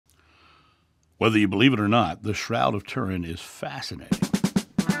Whether you believe it or not, the Shroud of Turin is fascinating.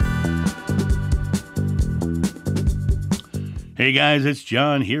 Hey guys, it's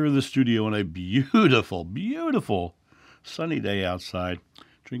John here in the studio on a beautiful, beautiful sunny day outside,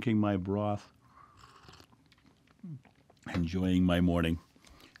 drinking my broth, enjoying my morning.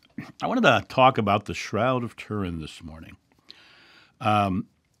 I wanted to talk about the Shroud of Turin this morning.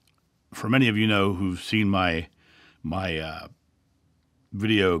 For many of you know who've seen my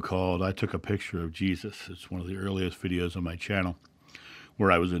video called "I Took a Picture of Jesus." It's one of the earliest videos on my channel,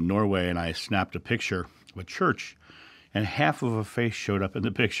 where I was in Norway and I snapped a picture of a church, and half of a face showed up in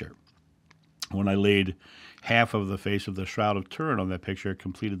the picture. When I laid half of the face of the Shroud of Turin on that picture, it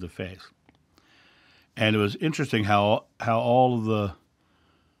completed the face. And it was interesting how all of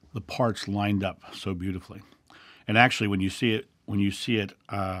the parts lined up so beautifully. And actually, when you see it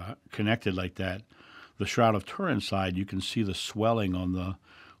connected like that, the Shroud of Turin side, you can see the swelling on the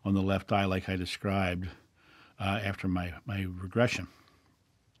left eye, like I described after my regression.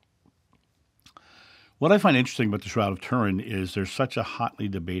 What I find interesting about the Shroud of Turin is there's such a hotly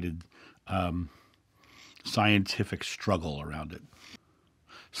debated scientific struggle around it.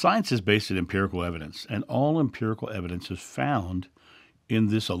 Science is based on empirical evidence, and all empirical evidence is found in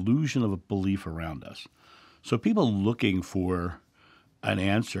this illusion of a belief around us. So people looking for an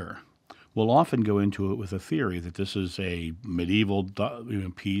answer will often go into it with a theory that this is a medieval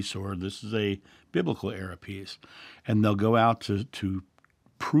piece or this is a biblical era piece, and they'll go out to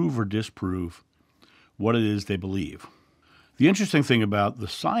prove or disprove what it is they believe. The interesting thing about the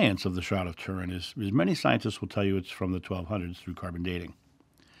science of the Shroud of Turin is many scientists will tell you it's from the 1200s through carbon dating.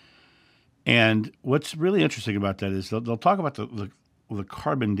 And what's really interesting about that is they'll talk about the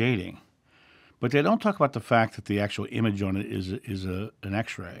carbon dating, but they don't talk about the fact that the actual image on it is an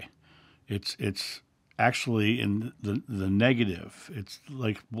X-ray. It's actually in the negative. It's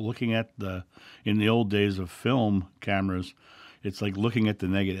like looking at in the old days of film cameras, it's like looking at the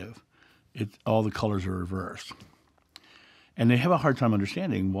negative. All the colors are reversed. And they have a hard time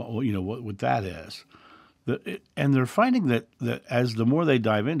understanding what that is. And they're finding that as the more they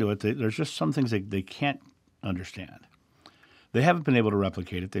dive into it, there's just some things they can't understand. They haven't been able to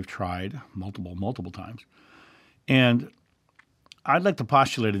replicate it. They've tried multiple times. And I'd like to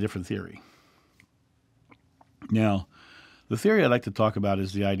postulate a different theory. Now, the theory I'd like to talk about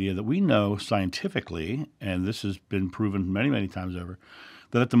is the idea that we know scientifically, and this has been proven many, many times over,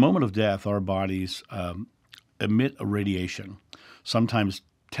 that at the moment of death, our bodies emit a radiation, sometimes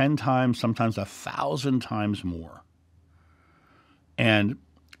 10 times, sometimes 1,000 times more. And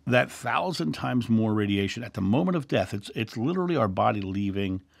that 1,000 times more radiation at the moment of death, it's literally our body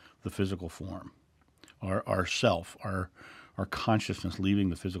leaving the physical form, our self, our consciousness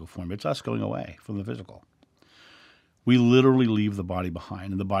leaving the physical form. It's us going away from the physical. We literally leave the body behind,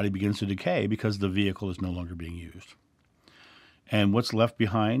 and the body begins to decay because the vehicle is no longer being used. And what's left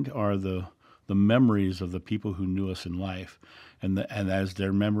behind are the memories of the people who knew us in life. And as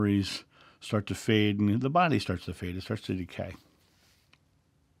their memories start to fade, and the body starts to fade, it starts to decay.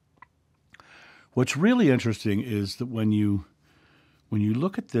 What's really interesting is that when you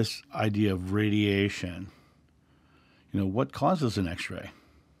look at this idea of radiation, what causes an X-ray?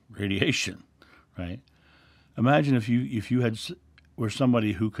 Radiation, right? Imagine if you were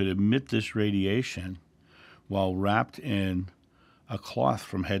somebody who could emit this radiation while wrapped in a cloth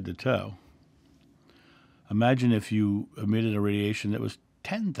from head to toe. Imagine if you emitted a radiation that was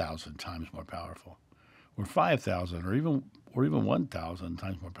 10,000 times more powerful, or 5,000, or even 1,000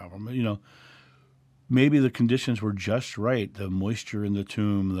 times more powerful. Maybe the conditions were just right, the moisture in the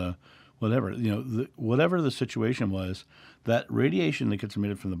tomb, the whatever, whatever the situation was, that radiation that gets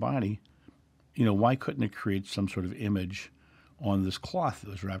emitted from the body, why couldn't it create some sort of image on this cloth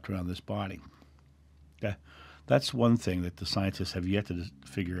that was wrapped around this body? Okay. That's one thing that the scientists have yet to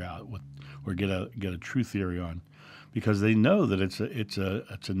figure out or get a true theory on, because they know that it's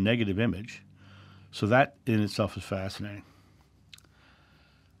a negative image. So that in itself is fascinating.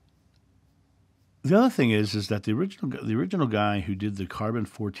 The other thing is that the original guy who did the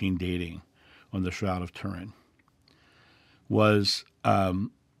carbon-14 dating on the Shroud of Turin was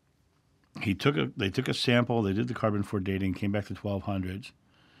they took a sample, they did the carbon-14 dating, came back to 1200s.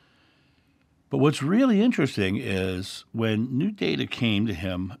 But what's really interesting is when new data came to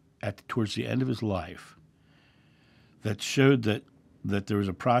him towards the end of his life that showed that there was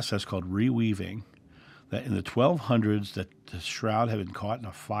a process called reweaving, that in the 1200s that the shroud had been caught in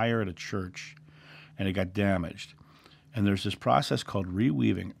a fire at a church and it got damaged. And there's this process called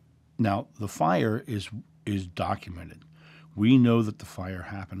reweaving. Now, the fire is documented. We know that the fire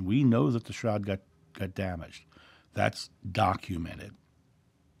happened. We know that the shroud got damaged. That's documented.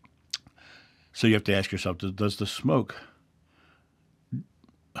 So you have to ask yourself, does the smoke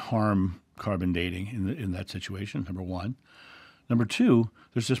harm carbon dating in that situation, number one? Number two,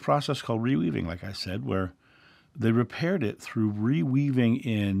 there's this process called reweaving, like I said, where they repaired it through reweaving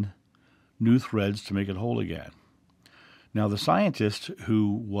in new threads to make it whole again. Now, the scientist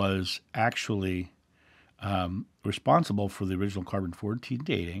who was actually responsible for the original carbon-14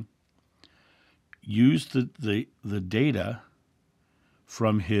 dating used the data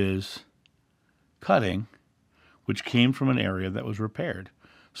from his cutting, which came from an area that was repaired.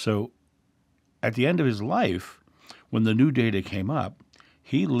 So at the end of his life, when the new data came up,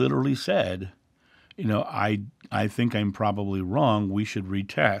 he literally said, I think I'm probably wrong. We should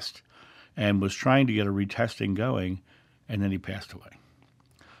retest, and was trying to get a retesting going, and then he passed away.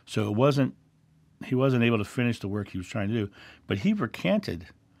 So he wasn't able to finish the work he was trying to do, but he recanted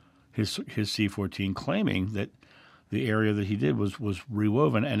his C14, claiming that the area that he did was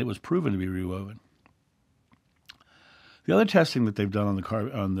rewoven, and it was proven to be rewoven. The other testing that they've done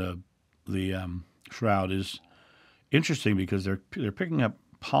on the shroud is interesting because they're picking up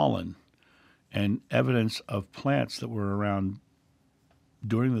pollen and evidence of plants that were around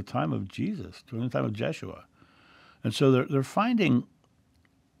during the time of Jesus, during the time of Jeshua. And so they're finding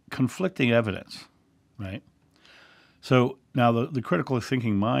conflicting evidence, right? So now the critical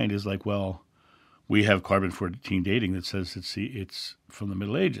thinking mind is like, well, we have carbon-14 dating that says it's from the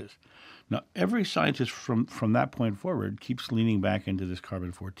Middle Ages. Now, every scientist from that point forward keeps leaning back into this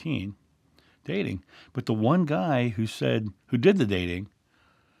carbon-14 dating. But the one guy who did the dating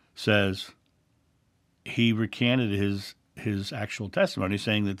says he recanted his actual testimony,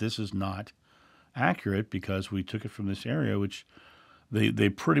 saying that this is not accurate because we took it from this area, which they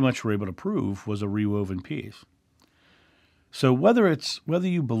pretty much were able to prove was a rewoven piece. So whether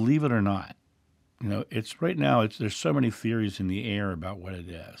you believe it or not, it's right now. There's so many theories in the air about what it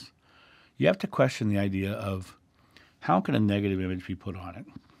is. You have to question the idea of how can a negative image be put on it,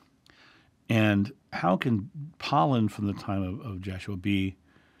 and how can pollen from the time of Jeshua be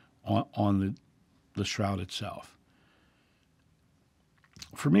on the shroud itself.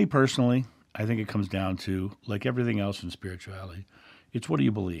 For me personally, I think it comes down to, like everything else in spirituality, it's what do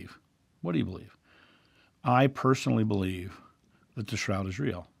you believe? What do you believe? I personally believe that the shroud is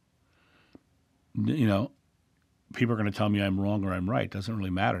real. People are going to tell me I'm wrong or I'm right. It doesn't really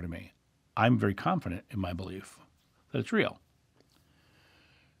matter to me. I'm very confident in my belief that it's real.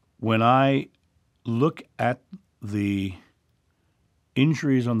 When I look at the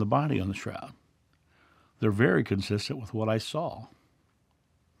injuries on the body on the shroud, they're very consistent with what I saw.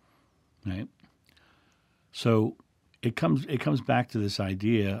 Right? So it comes back to this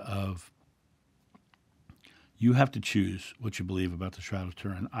idea of you have to choose what you believe about the Shroud of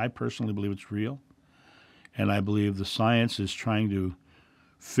Turin. I personally believe it's real, and I believe the science is trying to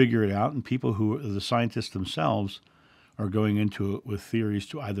figure it out, and people who are the scientists themselves are going into it with theories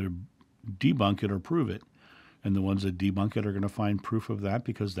to either debunk it or prove it. And the ones that debunk it are going to find proof of that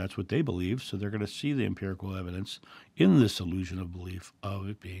because that's what they believe, so they're going to see the empirical evidence in this illusion of belief of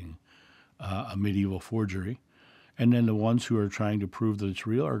it being a medieval forgery. And then the ones who are trying to prove that it's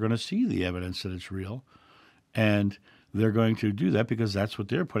real are going to see the evidence that it's real, and they're going to do that because that's what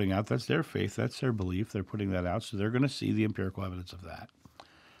they're putting out. That's their faith. That's their belief. They're putting that out, so they're going to see the empirical evidence of that.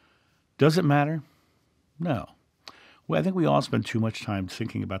 Does it matter? No. Well, I think we all spend too much time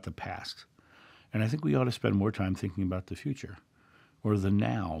thinking about the past, and I think we ought to spend more time thinking about the future, or the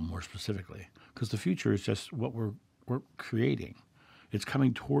now more specifically, because the future is just what we're creating. It's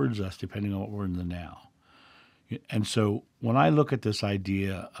coming towards us depending on what we're in the now. And so when I look at this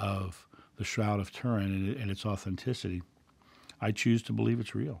idea of the Shroud of Turin and its authenticity, I choose to believe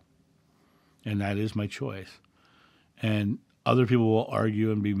it's real. And that is my choice. And other people will argue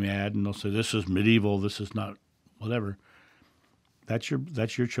and be mad, and they'll say, this is medieval, this is not whatever. That's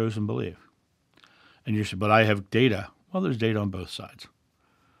your chosen belief. And you say, but I have data. Well, there's data on both sides.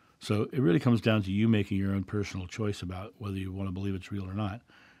 So it really comes down to you making your own personal choice about whether you want to believe it's real or not.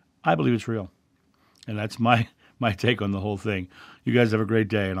 I believe it's real. And that's my take on the whole thing. You guys have a great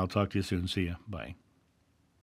day, and I'll talk to you soon. See you. Bye.